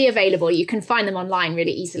readily available, you can find them online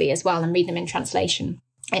really easily as well and read them in translation.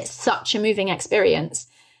 It's such a moving experience,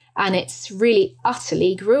 and it's really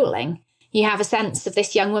utterly grueling. You have a sense of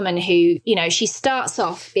this young woman who, she starts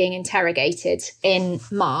off being interrogated in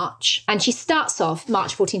March, and she starts off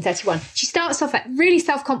March 1431. She starts off really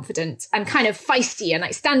self-confident and kind of feisty and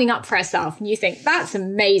like standing up for herself. And you think, that's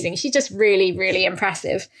amazing. She's just really, really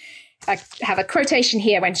impressive. I have a quotation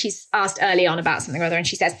here when she's asked early on about something or other, and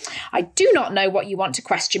she says, "I do not know what you want to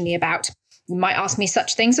question me about. You might ask me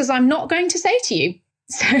such things as I'm not going to say to you."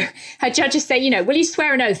 So her judges say, will you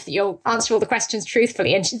swear an oath that you'll answer all the questions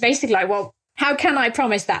truthfully? And she's basically like, well, how can I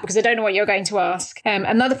promise that? Because I don't know what you're going to ask.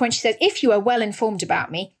 Another point, she says, if you are well informed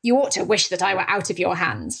about me, you ought to wish that I were out of your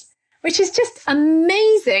hands, which is just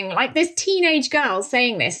amazing. Like this teenage girl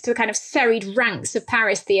saying this to the kind of serried ranks of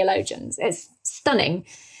Paris theologians. It's stunning.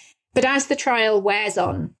 But as the trial wears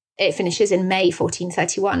on, it finishes in May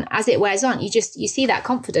 1431. As it wears on, you see that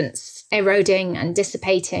confidence eroding and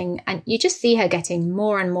dissipating, and you just see her getting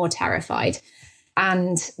more and more terrified.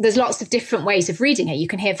 And there's lots of different ways of reading it. You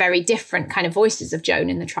can hear very different kind of voices of Joan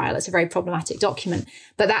in the trial. It's a very problematic document.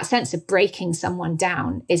 But that sense of breaking someone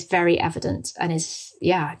down is very evident and is,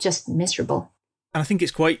 just miserable. And I think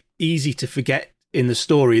it's quite easy to forget in the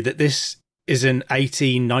story that this is an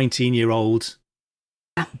 18, 19-year-old,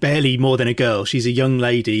 barely more than a girl. She's a young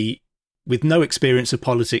lady with no experience of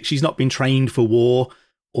politics. She's not been trained for war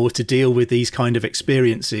or to deal with these kind of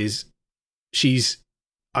experiences.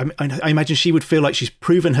 I imagine she would feel like she's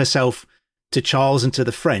proven herself to Charles and to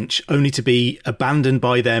the French, only to be abandoned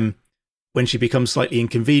by them when she becomes slightly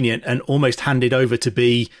inconvenient and almost handed over to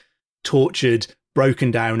be tortured,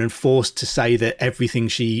 broken down, and forced to say that everything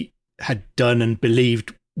she had done and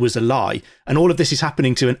believed was a lie. And all of this is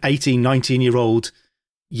happening to an 18, 19-year-old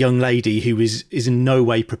young lady who is in no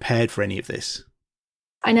way prepared for any of this.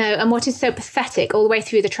 I know. And what is so pathetic all the way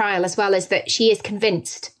through the trial as well is that she is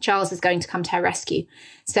convinced Charles is going to come to her rescue.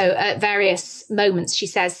 So at various moments, she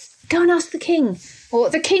says, go and ask the king,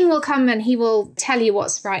 or the king will come and he will tell you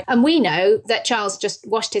what's right. And we know that Charles just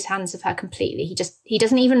washed his hands of her completely. He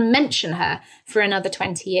doesn't even mention her for another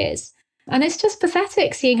 20 years. And it's just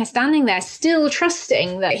pathetic seeing her standing there, still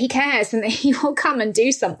trusting that he cares and that he will come and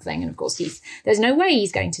do something. And of course, there's no way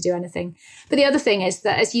he's going to do anything. But the other thing is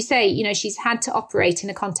that, as you say, she's had to operate in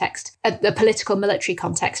a context, a political military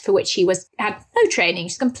context for which she had no training.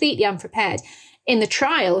 She's completely unprepared. In the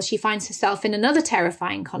trial, she finds herself in another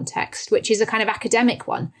terrifying context, which is a kind of academic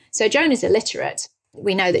one. So Joan is illiterate.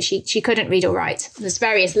 We know that she couldn't read or write. There's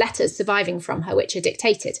various letters surviving from her which are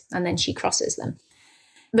dictated, and then she crosses them.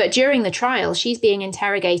 But during the trial, she's being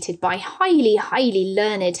interrogated by highly, highly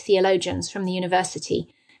learned theologians from the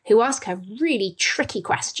university who ask her really tricky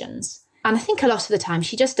questions. And I think a lot of the time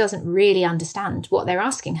she just doesn't really understand what they're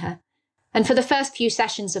asking her. And for the first few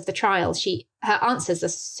sessions of the trial, her answers are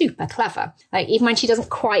super clever. Like, even when she doesn't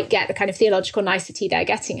quite get the kind of theological nicety they're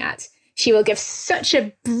getting at, she will give such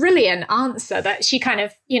a brilliant answer that she kind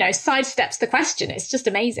of, sidesteps the question. It's just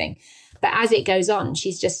amazing. But as it goes on,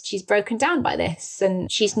 she's broken down by this,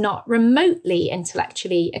 and she's not remotely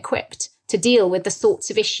intellectually equipped to deal with the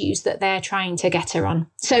sorts of issues that they're trying to get her on.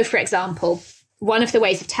 So, for example, one of the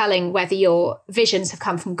ways of telling whether your visions have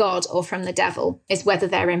come from God or from the devil is whether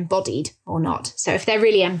they're embodied or not. So if they're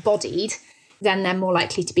really embodied, then they're more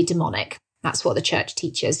likely to be demonic. That's what the church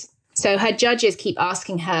teaches. So her judges keep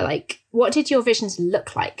asking her, like, what did your visions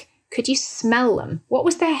look like? Could you smell them? What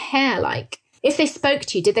was their hair like? If they spoke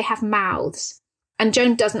to you, did they have mouths? And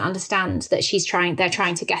Joan doesn't understand that they're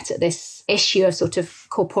trying to get at this issue of sort of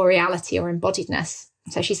corporeality or embodiedness.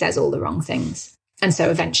 So she says all the wrong things. And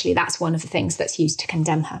so eventually that's one of the things that's used to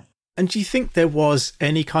condemn her. And do you think there was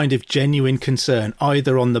any kind of genuine concern,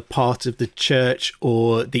 either on the part of the church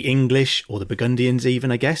or the English or the Burgundians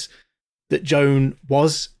even, I guess, that Joan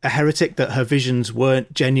was a heretic, that her visions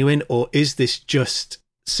weren't genuine? Or is this just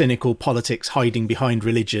cynical politics hiding behind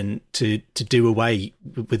religion to do away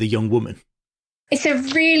with a young woman? It's a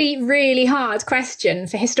really, really hard question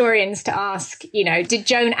for historians to ask. You know, did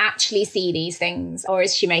Joan actually see these things, or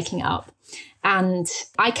is she making it up? And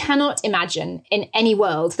I cannot imagine in any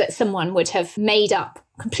world that someone would have made up,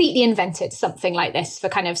 completely invented something like this for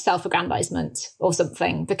kind of self-aggrandizement or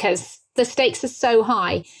something, because the stakes are so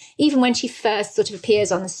high. Even when she first sort of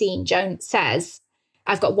appears on the scene, Joan says,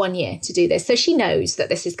 I've got 1 year to do this. So she knows that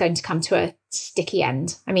this is going to come to a sticky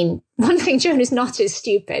end. I mean, one thing Joan is not is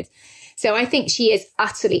stupid. So I think she is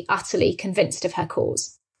utterly, utterly convinced of her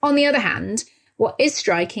cause. On the other hand, what is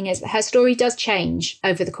striking is that her story does change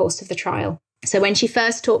over the course of the trial. So when she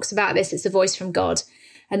first talks about this, it's a voice from God.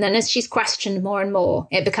 And then as she's questioned more and more,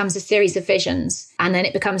 it becomes a series of visions. And then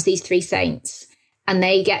it becomes these 3 saints. And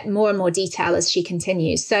they get more and more detail as she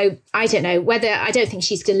continues. So I don't know I don't think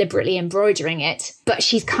she's deliberately embroidering it, but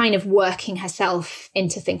she's kind of working herself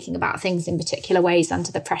into thinking about things in particular ways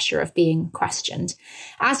under the pressure of being questioned.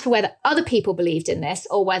 As for whether other people believed in this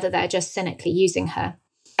or whether they're just cynically using her,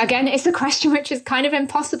 again, it's a question which is kind of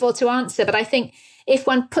impossible to answer. But I think if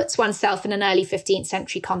one puts oneself in an early 15th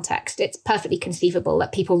century context, it's perfectly conceivable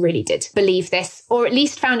that people really did believe this, or at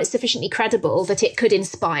least found it sufficiently credible that it could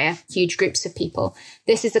inspire huge groups of people.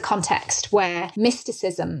 This is a context where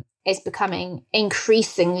mysticism is becoming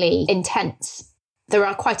increasingly intense. There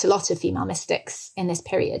are quite a lot of female mystics in this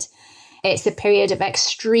period. It's a period of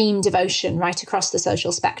extreme devotion right across the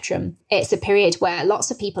social spectrum. It's a period where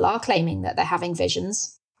lots of people are claiming that they're having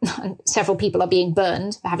visions. Several people are being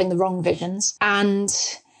burned for having the wrong visions. And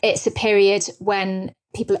it's a period when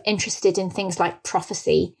people are interested in things like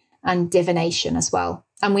prophecy and divination as well.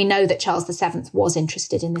 And we know that Charles VII was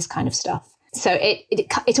interested in this kind of stuff. So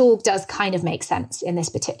it all does kind of make sense in this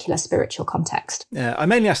particular spiritual context. Yeah, I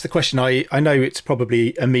mainly ask the question, I know it's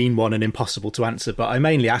probably a mean one and impossible to answer, but I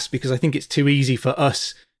mainly ask because I think it's too easy for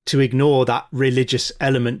us to ignore that religious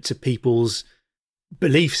element to people's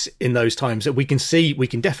beliefs in those times. That we can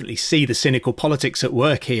definitely see the cynical politics at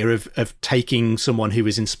work here of taking someone who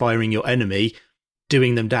is inspiring your enemy,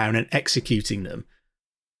 doing them down and executing them.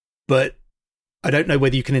 But I don't know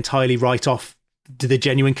whether you can entirely write off the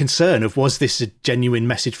genuine concern of, was this a genuine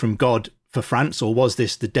message from God for France, or was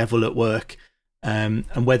this the devil at work? And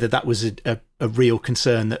whether that was a real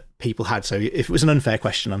concern that people had. So if it was an unfair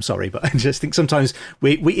question, I'm sorry, but I just think sometimes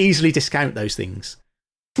we easily discount those things.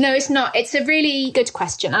 No, it's not. It's a really good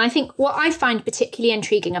question. And I think what I find particularly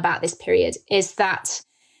intriguing about this period is that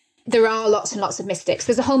there are lots and lots of mystics.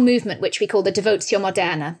 There's a whole movement which we call the Devotio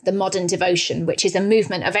Moderna, the modern devotion, which is a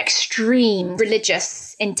movement of extreme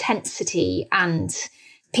religious intensity and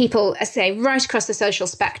people, I say, right across the social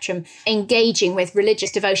spectrum, engaging with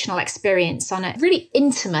religious devotional experience on a really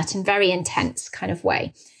intimate and very intense kind of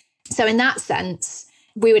way. So in that sense,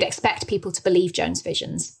 we would expect people to believe Joan's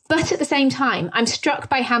visions. But at the same time, I'm struck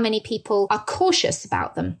by how many people are cautious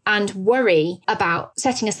about them and worry about,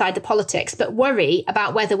 setting aside the politics, but worry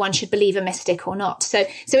about whether one should believe a mystic or not. So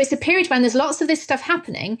it's a period when there's lots of this stuff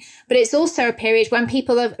happening, but it's also a period when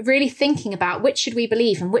people are really thinking about which should we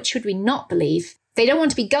believe and which should we not believe. They don't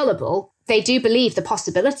want to be gullible. They do believe the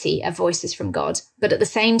possibility of voices from God, but at the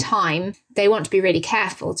same time, they want to be really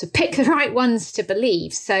careful to pick the right ones to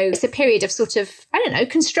believe. So it's a period of sort of,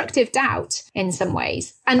 constructive doubt in some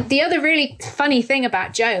ways. And the other really funny thing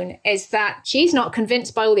about Joan is that she's not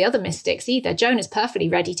convinced by all the other mystics either. Joan is perfectly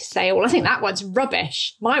ready to say, well, I think that one's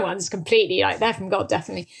rubbish. My one's completely they're from God,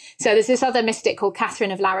 definitely. So there's this other mystic called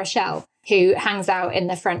Catherine of La Rochelle who hangs out in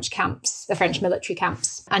the French camps, the French military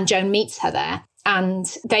camps, and Joan meets her there. And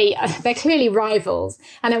they're clearly rivals.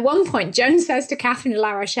 And at one point, Joan says to Catherine of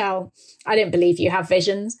La Rochelle, I don't believe you have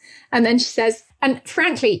visions. And then she says, and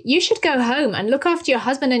frankly, you should go home and look after your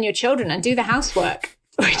husband and your children and do the housework,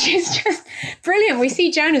 which is just brilliant. We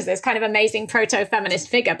see Joan as this kind of amazing proto-feminist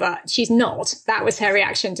figure, but she's not. That was her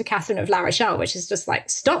reaction to Catherine of La Rochelle, which is just like,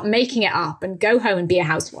 stop making it up and go home and be a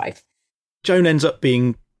housewife. Joan ends up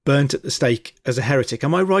being burnt at the stake as a heretic.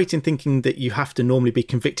 Am I right in thinking that you have to normally be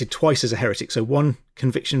convicted twice as a heretic? So one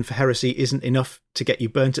conviction for heresy isn't enough to get you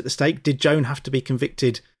burnt at the stake. Did Joan have to be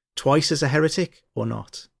convicted twice as a heretic or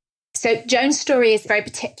not? So Joan's story is very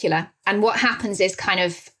particular. And what happens is kind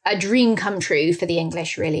of a dream come true for the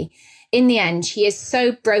English, really. in the end, she is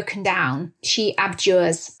so broken down, she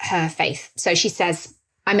abjures her faith. So she says,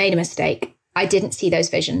 I made a mistake. I didn't see those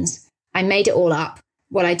visions. I made it all up.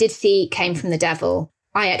 What I did see came from the devil.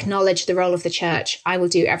 I acknowledge the role of the church. I will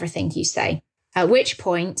do everything you say. At which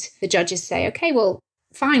point the judges say, okay, well,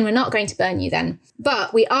 fine, we're not going to burn you then,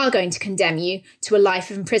 but we are going to condemn you to a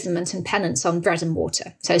life of imprisonment and penance on bread and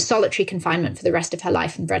water. So solitary confinement for the rest of her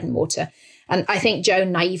life on bread and water. And I think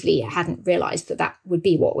Joan naively hadn't realised that that would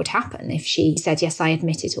be what would happen if she said, yes, I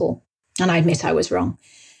admit it all. And I admit I was wrong.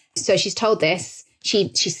 So she's told this.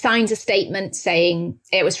 She signs a statement saying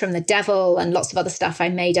it was from the devil and lots of other stuff I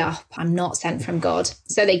made up. I'm not sent from God.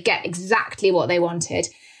 So they get exactly what they wanted.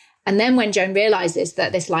 And then when Joan realises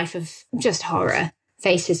that this life of just horror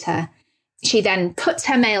faces her, she then puts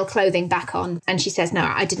her male clothing back on and she says, no,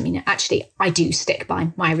 I didn't mean it. Actually, I do stick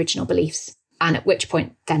by my original beliefs. And at which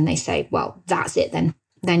point then they say, well, that's it then.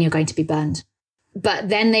 Then you're going to be burned. But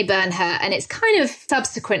then they burn her, and it's kind of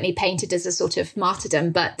subsequently painted as a sort of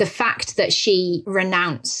martyrdom. But the fact that she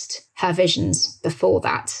renounced her visions before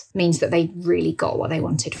that means that they really got what they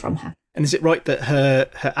wanted from her. And is it right that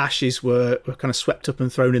her ashes were kind of swept up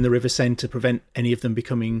and thrown in the River Seine to prevent any of them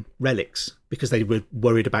becoming relics because they were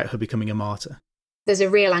worried about her becoming a martyr? There's a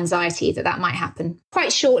real anxiety that might happen.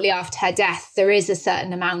 Quite shortly after her death, there is a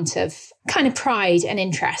certain amount of kind of pride and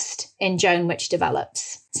interest in Joan which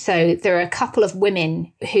develops. So there are a couple of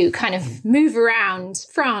women who kind of move around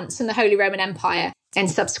France and the Holy Roman Empire in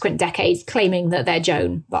subsequent decades claiming that they're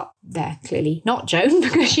Joan, but they're clearly not Joan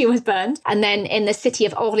because she was burned. And then in the city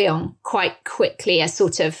of Orléans, quite quickly, a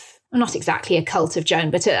sort of, not exactly a cult of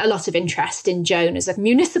Joan, but a lot of interest in Joan as a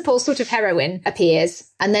municipal sort of heroine appears.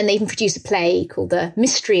 And then they even produce a play called The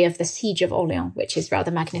Mystery of the Siege of Orléans, which is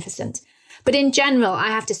rather magnificent. But in general, I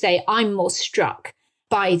have to say, I'm more struck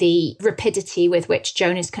by the rapidity with which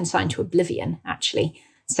Joan is consigned to oblivion, actually.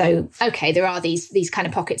 So, okay, there are these kind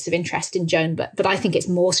of pockets of interest in Joan, but I think it's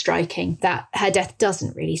more striking that her death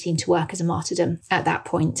doesn't really seem to work as a martyrdom at that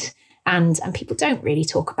point. And people don't really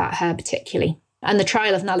talk about her particularly. And the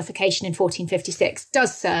trial of nullification in 1456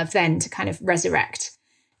 does serve then to kind of resurrect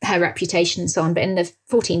her reputation and so on. But in the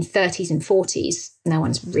 1430s and 40s, no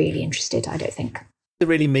one's really interested, I don't think. A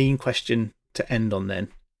really mean question to end on then.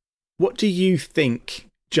 What do you think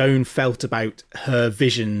Joan felt about her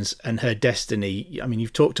visions and her destiny? I mean,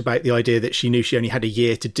 you've talked about the idea that she knew she only had a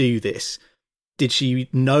year to do this. Did she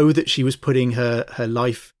know that she was putting her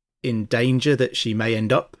life in danger, that she may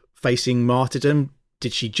end up facing martyrdom?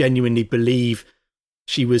 Did she genuinely believe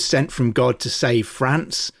she was sent from God to save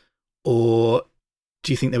France? Or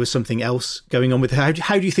do you think there was something else going on with her?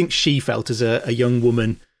 How do you think she felt as a young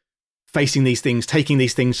woman facing these things, taking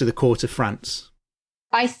these things to the court of France?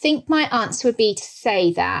 I think my answer would be to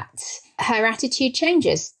say that her attitude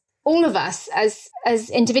changes. All of us as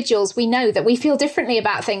individuals, we know that we feel differently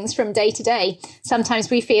about things from day to day. Sometimes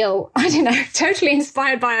we feel, totally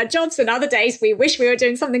inspired by our jobs, and other days we wish we were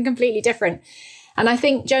doing something completely different. And I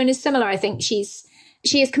think Joan is similar. I think she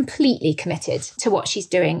is completely committed to what she's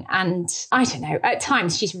doing. And at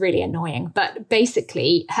times she's really annoying, but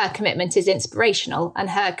basically her commitment is inspirational and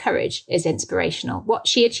her courage is inspirational. What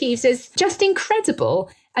she achieves is just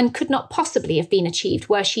incredible and could not possibly have been achieved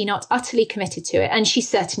were she not utterly committed to it. And she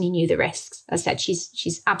certainly knew the risks. As I said,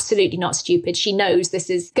 she's absolutely not stupid. She knows this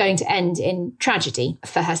is going to end in tragedy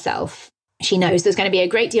for herself. She knows there's going to be a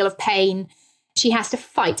great deal of pain. She has to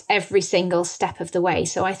fight every single step of the way.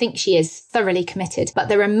 So I think she is thoroughly committed. But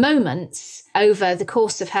there are moments over the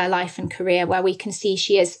course of her life and career where we can see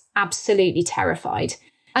she is absolutely terrified.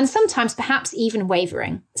 And sometimes perhaps even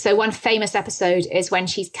wavering. So one famous episode is when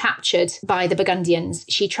she's captured by the Burgundians.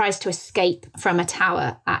 She tries to escape from a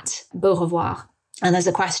tower at Beaurevoir. And there's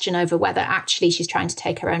a question over whether actually she's trying to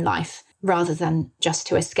take her own life rather than just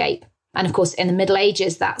to escape. And of course, in the Middle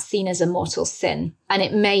Ages, that's seen as a mortal sin. And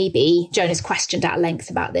it may be, Joan is questioned at length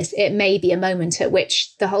about this, it may be a moment at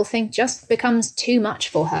which the whole thing just becomes too much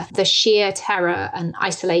for her. The sheer terror and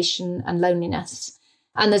isolation and loneliness.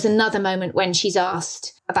 And there's another moment when she's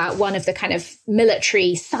asked about one of the kind of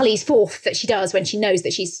military sallies forth that she does when she knows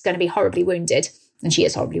that she's going to be horribly wounded. And she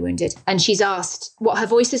is horribly wounded. And she's asked what her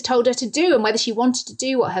voices told her to do and whether she wanted to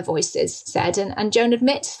do what her voices said. And Joan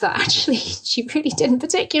admits that actually she really didn't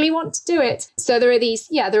particularly want to do it. So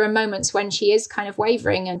there are moments when she is kind of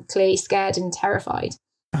wavering and clearly scared and terrified.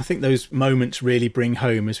 I think those moments really bring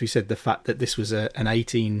home, as we said, the fact that this was an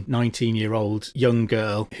 18, 19-year-old young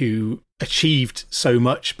girl who achieved so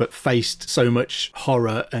much but faced so much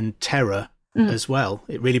horror and terror as well.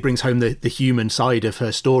 It really brings home the human side of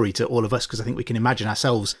her story to all of us, because I think we can imagine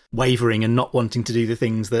ourselves wavering and not wanting to do the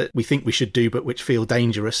things that we think we should do, but which feel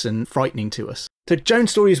dangerous and frightening to us. So Joan's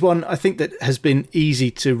story is one I think that has been easy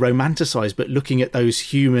to romanticise, but looking at those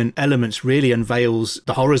human elements really unveils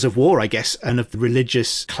the horrors of war, I guess, and of the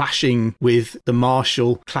religious clashing with the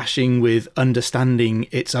martial, clashing with understanding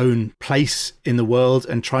its own place in the world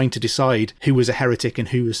and trying to decide who was a heretic and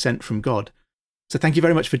who was sent from God. So thank you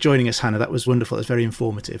very much for joining us, Hannah. That was wonderful. It was very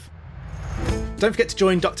informative. Don't forget to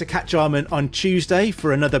join Dr. Kat Jarman on Tuesday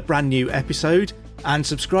for another brand new episode, and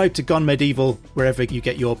subscribe to Gone Medieval wherever you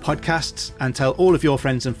get your podcasts, and tell all of your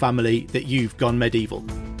friends and family that you've gone medieval.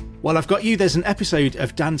 While I've got you, there's an episode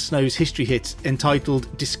of Dan Snow's History Hit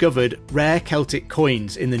entitled Discovered Rare Celtic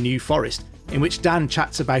Coins in the New Forest, in which Dan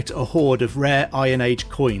chats about a hoard of rare Iron Age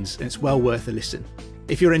coins, and it's well worth a listen.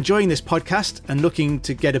 If you're enjoying this podcast and looking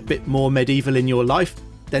to get a bit more medieval in your life,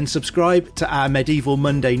 then subscribe to our Medieval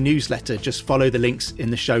Monday newsletter. Just follow the links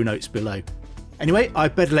in the show notes below. Anyway,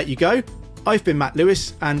 I'd better let you go. I've been Matt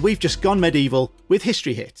Lewis, and we've just gone medieval with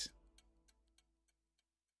History Hit.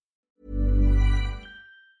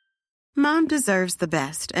 Mom deserves the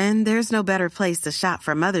best, and there's no better place to shop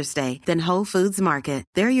for Mother's Day than Whole Foods Market.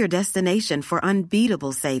 They're your destination for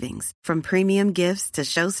unbeatable savings, from premium gifts to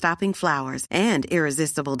show-stopping flowers and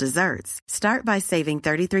irresistible desserts. Start by saving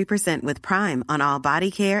 33% with Prime on all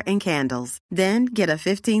body care and candles. Then get a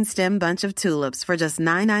 15-stem bunch of tulips for just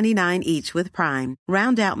 $9.99 each with Prime.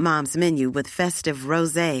 Round out Mom's menu with festive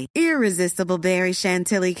rosé, irresistible berry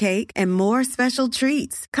chantilly cake, and more special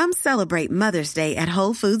treats. Come celebrate Mother's Day at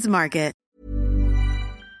Whole Foods Market.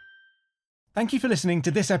 Thank you for listening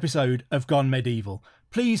to this episode of Gone Medieval.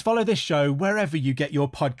 Please follow this show wherever you get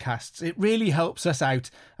your podcasts. It really helps us out,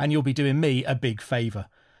 and you'll be doing me a big favour.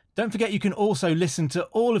 Don't forget you can also listen to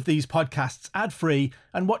all of these podcasts ad-free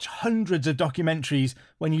and watch hundreds of documentaries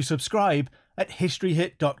when you subscribe at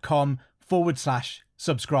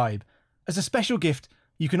historyhit.com/subscribe. As a special gift,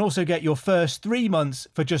 you can also get your first 3 months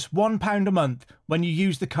for just £1 a month when you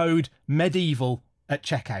use the code MEDIEVAL at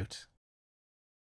checkout.